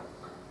Rome.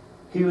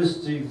 He was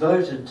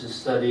devoted to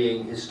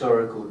studying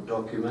historical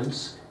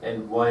documents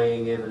and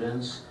weighing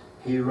evidence.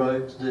 He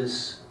wrote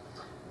this: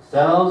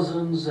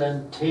 "Thousands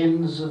and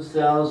tens of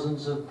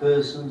thousands of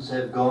persons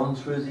have gone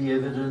through the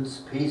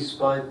evidence piece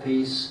by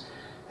piece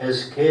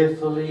as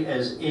carefully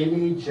as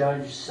any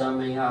judge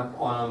summing up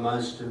on a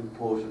most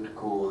important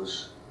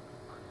cause.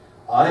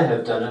 I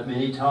have done it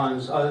many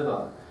times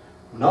over,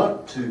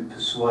 not to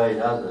persuade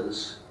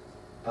others,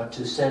 but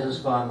to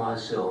satisfy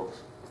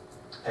myself.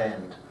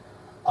 And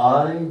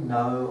I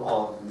know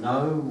of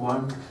no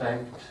one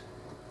fact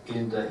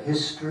in the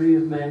history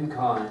of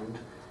mankind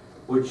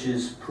which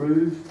is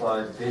proved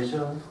by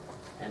better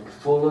and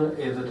fuller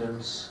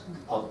evidence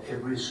of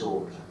every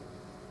sort."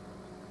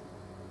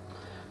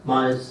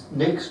 My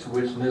next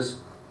witness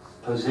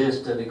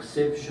possessed an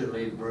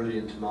exceptionally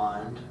brilliant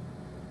mind.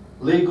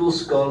 Legal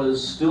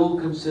scholars still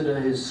consider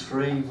his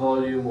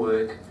 3-volume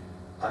work,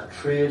 A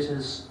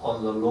Treatise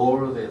on the Law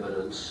of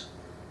Evidence,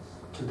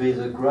 to be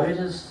the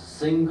greatest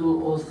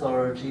single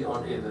authority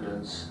on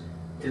evidence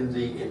in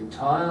the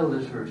entire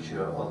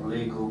literature of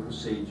legal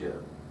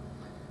procedure.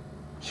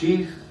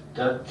 Chief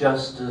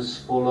Justice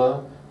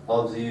Fuller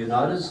of the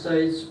United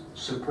States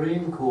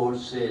Supreme Court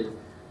said,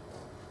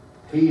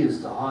 "He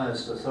is the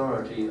highest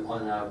authority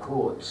on our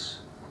courts."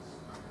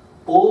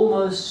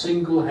 Almost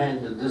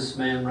single-handed, this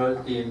man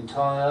wrote the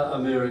entire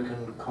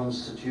American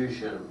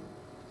Constitution.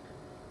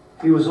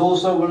 He was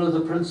also one of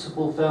the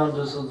principal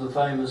founders of the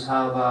famous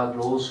Harvard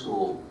Law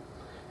School.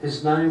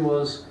 His name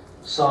was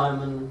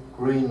Simon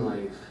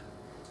Greenleaf.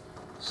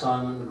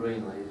 Simon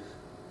Greenleaf.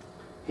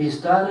 He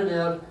started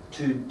out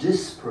to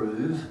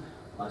disprove,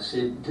 I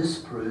said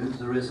disprove,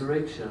 the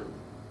resurrection.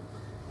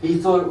 He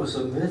thought it was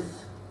a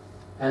myth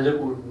and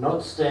it would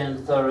not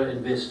stand thorough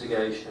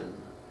investigation.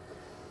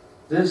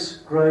 This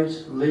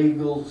great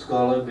legal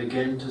scholar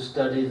began to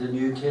study the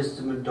New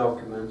Testament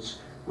documents,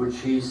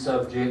 which he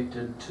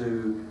subjected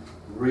to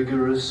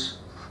rigorous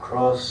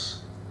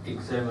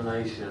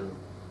cross-examination.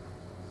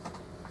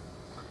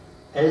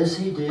 As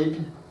he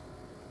did,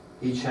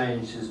 he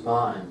changed his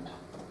mind.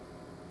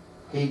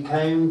 He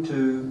came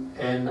to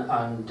an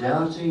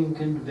undoubting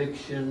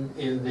conviction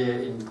in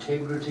their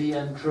integrity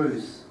and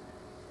truth.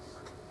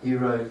 He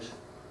wrote,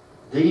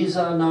 "These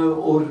are no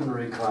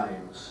ordinary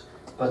claims,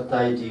 but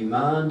they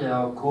demand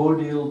our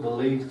cordial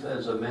belief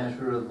as a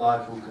matter of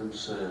vital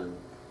concern."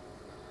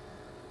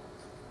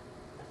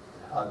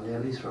 I'm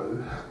nearly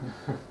through.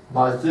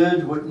 My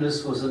third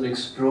witness was an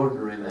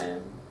extraordinary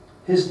man.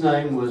 His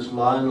name was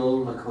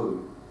Lionel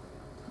LeCoux.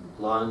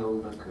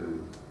 Lionel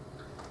LeCoux.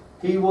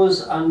 He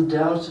was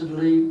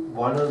undoubtedly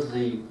one of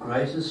the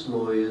greatest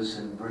lawyers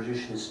in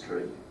British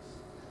history.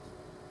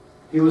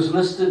 He was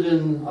listed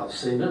in, I've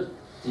seen it,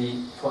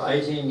 for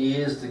 18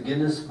 years, the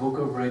Guinness Book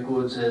of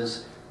Records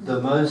as the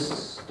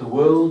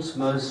world's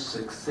most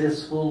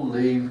successful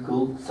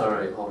legal, let's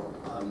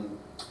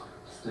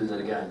do that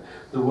again.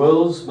 The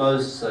world's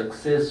most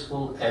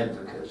successful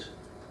advocate.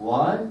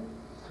 Why?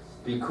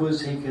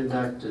 Because he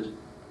conducted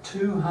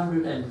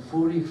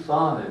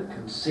 245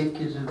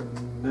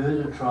 consecutive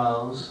murder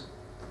trials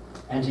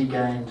and he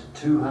gained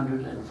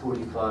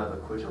 245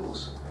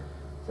 acquittals.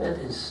 That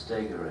is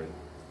staggering.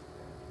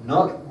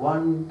 Not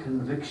one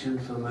conviction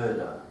for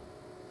murder.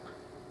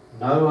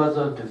 No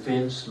other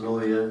defence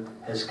lawyer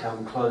has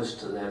come close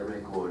to that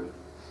record.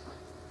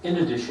 In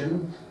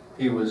addition,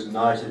 he was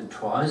knighted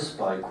twice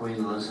by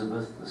Queen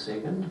Elizabeth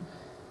II,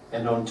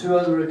 and on 2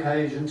 other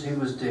occasions he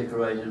was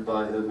decorated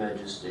by Her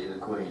Majesty the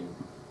Queen.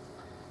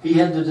 He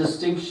had the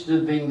distinction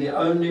of being the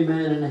only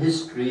man in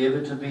history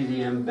ever to be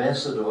the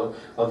ambassador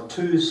of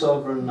 2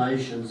 sovereign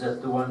nations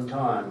at the one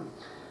time.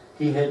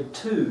 He had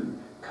 2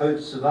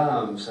 coats of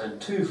arms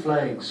and 2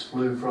 flags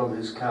flew from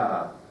his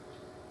car.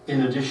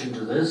 In addition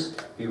to this,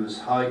 he was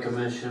High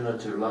Commissioner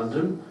to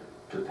London,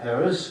 to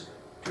Paris,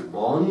 to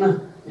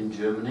Bonn in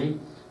Germany,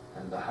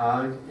 and The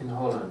Hague in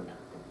Holland.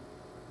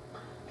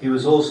 He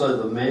was also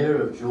the mayor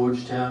of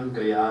Georgetown,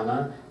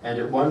 Guyana, and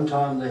at one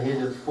time the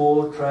head of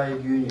 4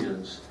 trade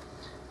unions.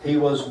 He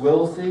was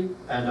wealthy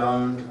and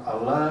owned a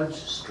large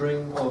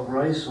string of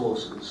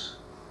racehorses.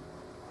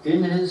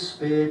 In his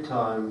spare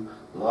time,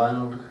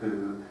 Lionel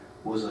LeCoux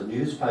was a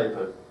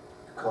newspaper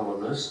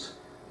columnist,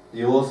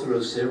 the author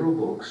of several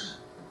books,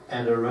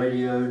 and a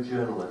radio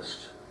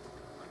journalist.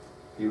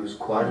 He was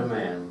quite a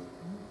man.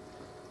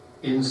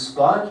 In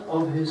spite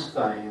of his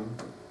fame,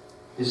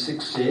 his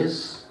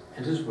success,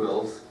 and his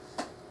wealth,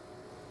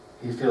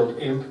 he felt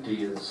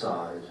empty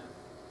inside.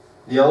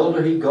 The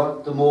older he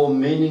got, the more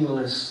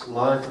meaningless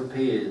life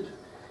appeared.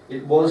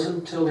 It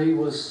wasn't till he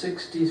was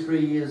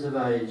 63 years of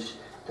age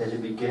that he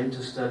began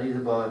to study the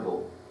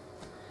Bible.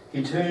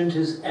 He turned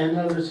his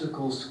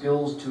analytical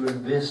skills to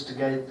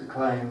investigate the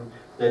claim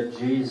that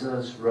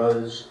Jesus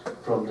rose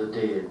from the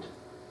dead.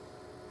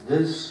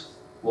 This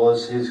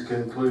was his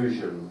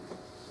conclusion.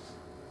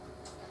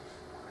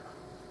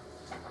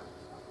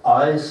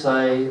 I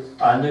say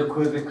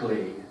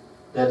unequivocally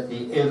that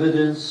the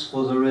evidence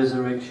for the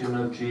resurrection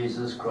of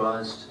Jesus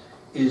Christ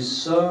is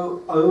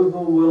so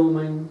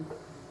overwhelming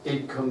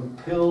it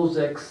compels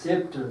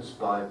acceptance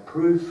by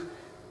proof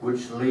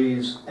which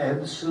leaves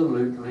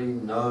absolutely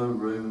no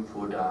room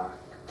for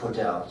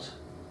doubt.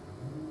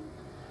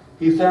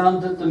 He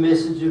found that the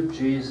message of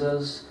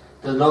Jesus,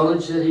 the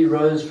knowledge that he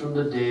rose from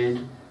the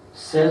dead,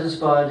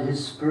 satisfied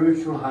his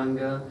spiritual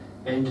hunger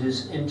and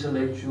his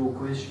intellectual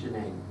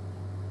questioning.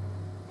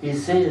 He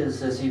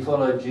says, as he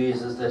followed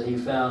Jesus, that he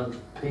found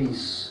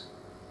peace.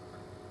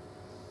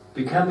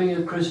 Becoming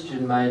a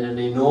Christian made an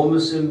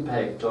enormous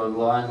impact on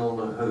Lionel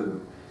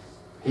LeCoux.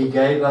 He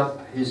gave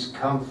up his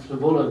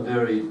comfortable and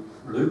very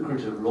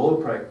lucrative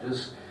law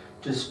practice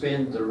to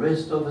spend the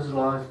rest of his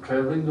life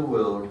travelling the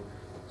world,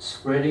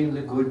 spreading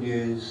the good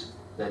news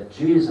that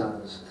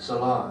Jesus is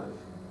alive.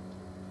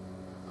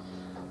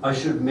 I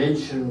should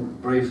mention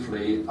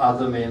briefly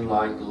other men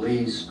like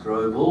Lee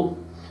Strobel.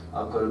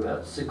 I've got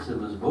about 6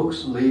 of his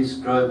books. Lee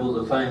Strobel,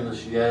 the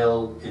famous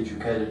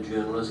Yale-educated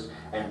journalist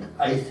and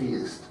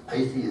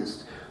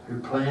atheist who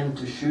planned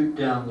to shoot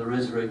down the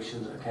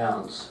resurrection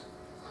accounts.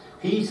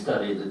 He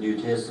studied the New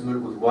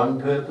Testament with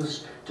one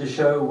purpose, to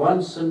show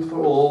once and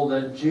for all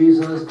that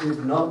Jesus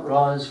did not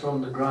rise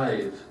from the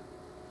grave.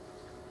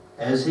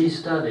 As he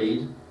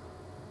studied,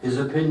 his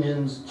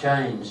opinions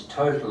changed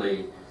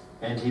totally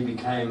and he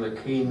became a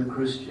keen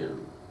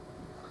Christian.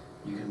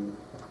 You can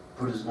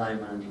put his name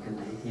in and you can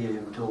hear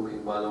him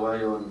talking, by the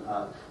way, on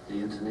the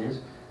internet.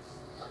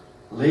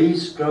 Lee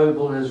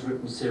Strobel has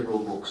written several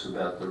books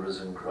about the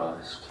risen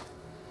Christ.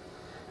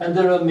 And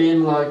there are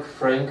men like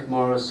Frank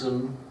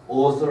Morrison,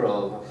 author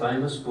of a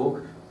famous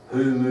book,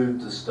 Who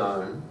Moved the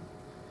Stone?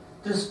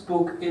 This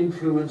book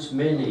influenced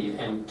many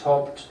and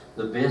topped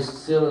the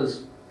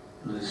bestsellers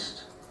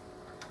list.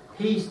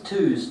 He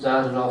too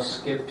started off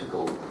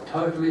skeptical,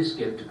 totally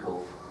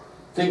skeptical,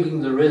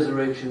 thinking the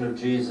resurrection of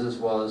Jesus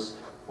was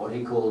what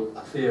he called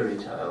a fairy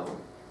tale.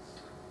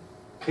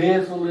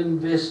 Careful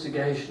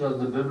investigation of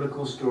the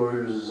biblical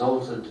story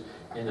resulted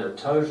in a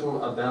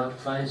total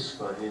about-face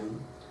for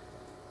him.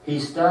 He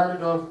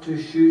started off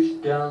to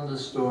shoot down the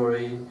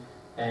story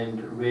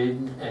and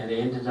read and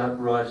ended up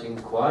writing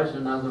quite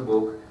another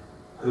book,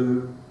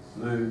 Who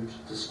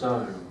Moved the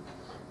Stone,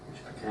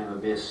 which became a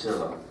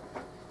bestseller.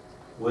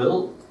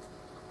 Well,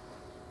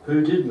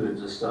 who did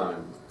move the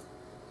stone?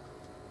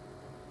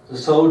 The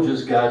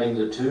soldiers guarding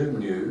the tomb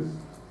knew.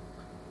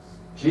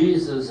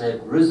 Jesus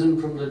had risen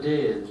from the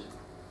dead.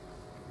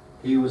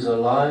 He was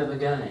alive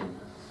again.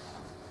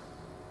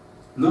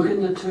 Look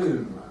in the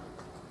tomb.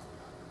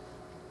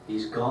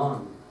 He's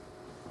gone.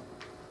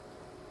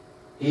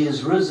 He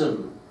is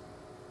risen.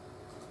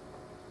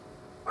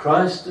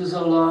 Christ is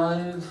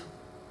alive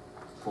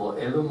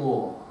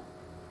forevermore.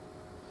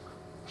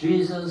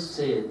 Jesus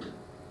said,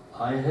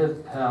 I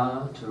have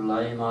power to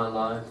lay my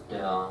life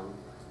down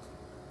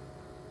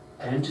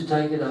and to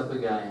take it up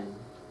again.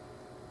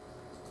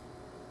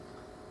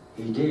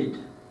 He did.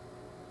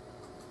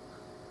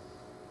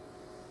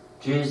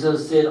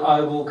 Jesus said, I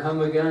will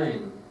come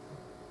again.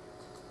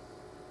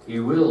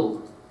 He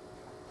will.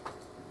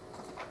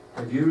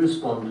 Have you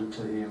responded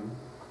to him?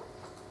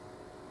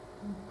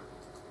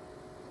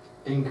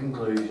 In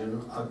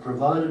conclusion, I've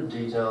provided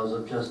details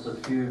of just a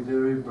few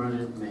very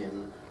brilliant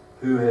men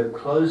who have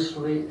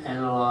closely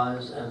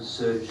analysed and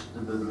searched the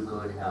biblical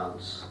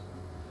accounts.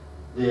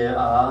 There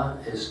are,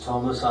 as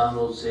Thomas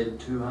Arnold said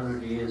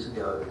 200 years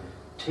ago,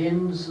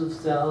 tens of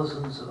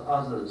thousands of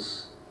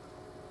others.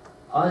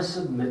 I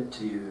submit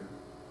to you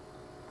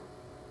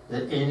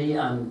that any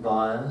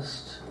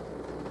unbiased,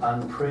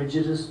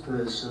 unprejudiced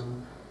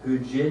person who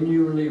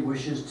genuinely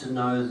wishes to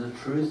know the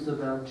truth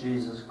about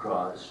Jesus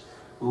Christ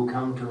will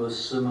come to a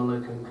similar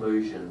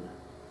conclusion.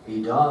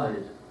 He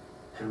died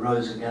and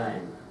rose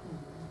again.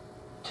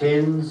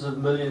 Tens of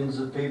millions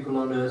of people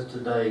on earth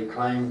today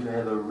claim to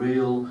have a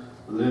real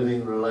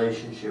living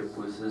relationship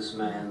with this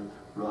man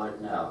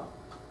right now.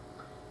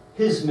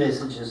 His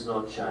message has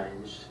not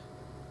changed.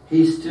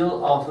 He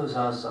still offers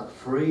us a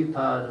free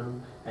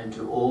pardon and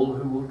to all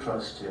who will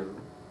trust him.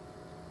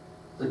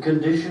 The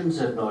conditions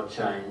have not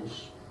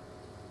changed.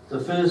 The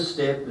first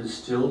step is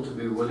still to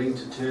be willing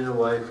to turn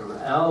away from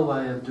our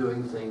way of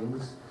doing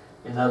things,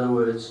 in other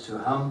words, to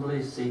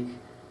humbly seek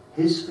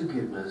his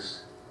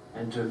forgiveness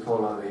and to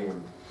follow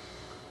him.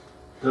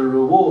 The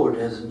reward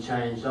hasn't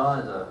changed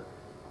either.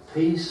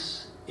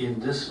 Peace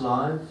in this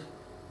life,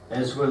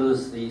 as well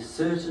as the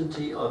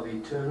certainty of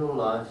eternal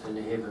life in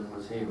heaven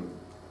with him.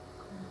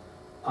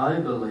 I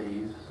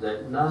believe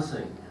that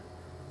nothing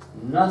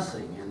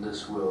in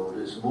this world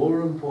is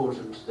more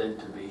important than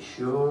to be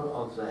sure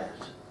of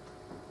that.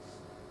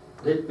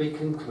 Let me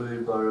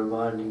conclude by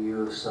reminding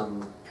you of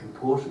some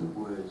important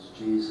words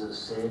Jesus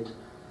said.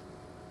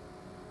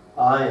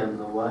 I am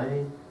the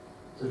way,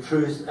 the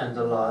truth and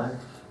the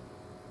life.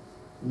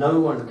 No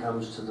one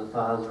comes to the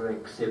Father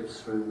except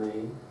through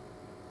me.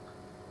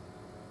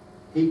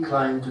 He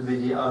claimed to be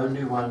the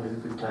only one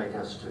who could take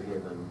us to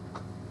heaven.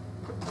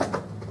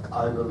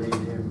 I believe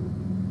him.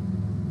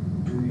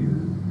 Do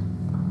you?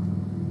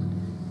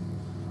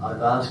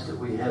 I've asked that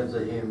we have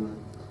the hymn,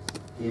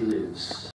 He Lives.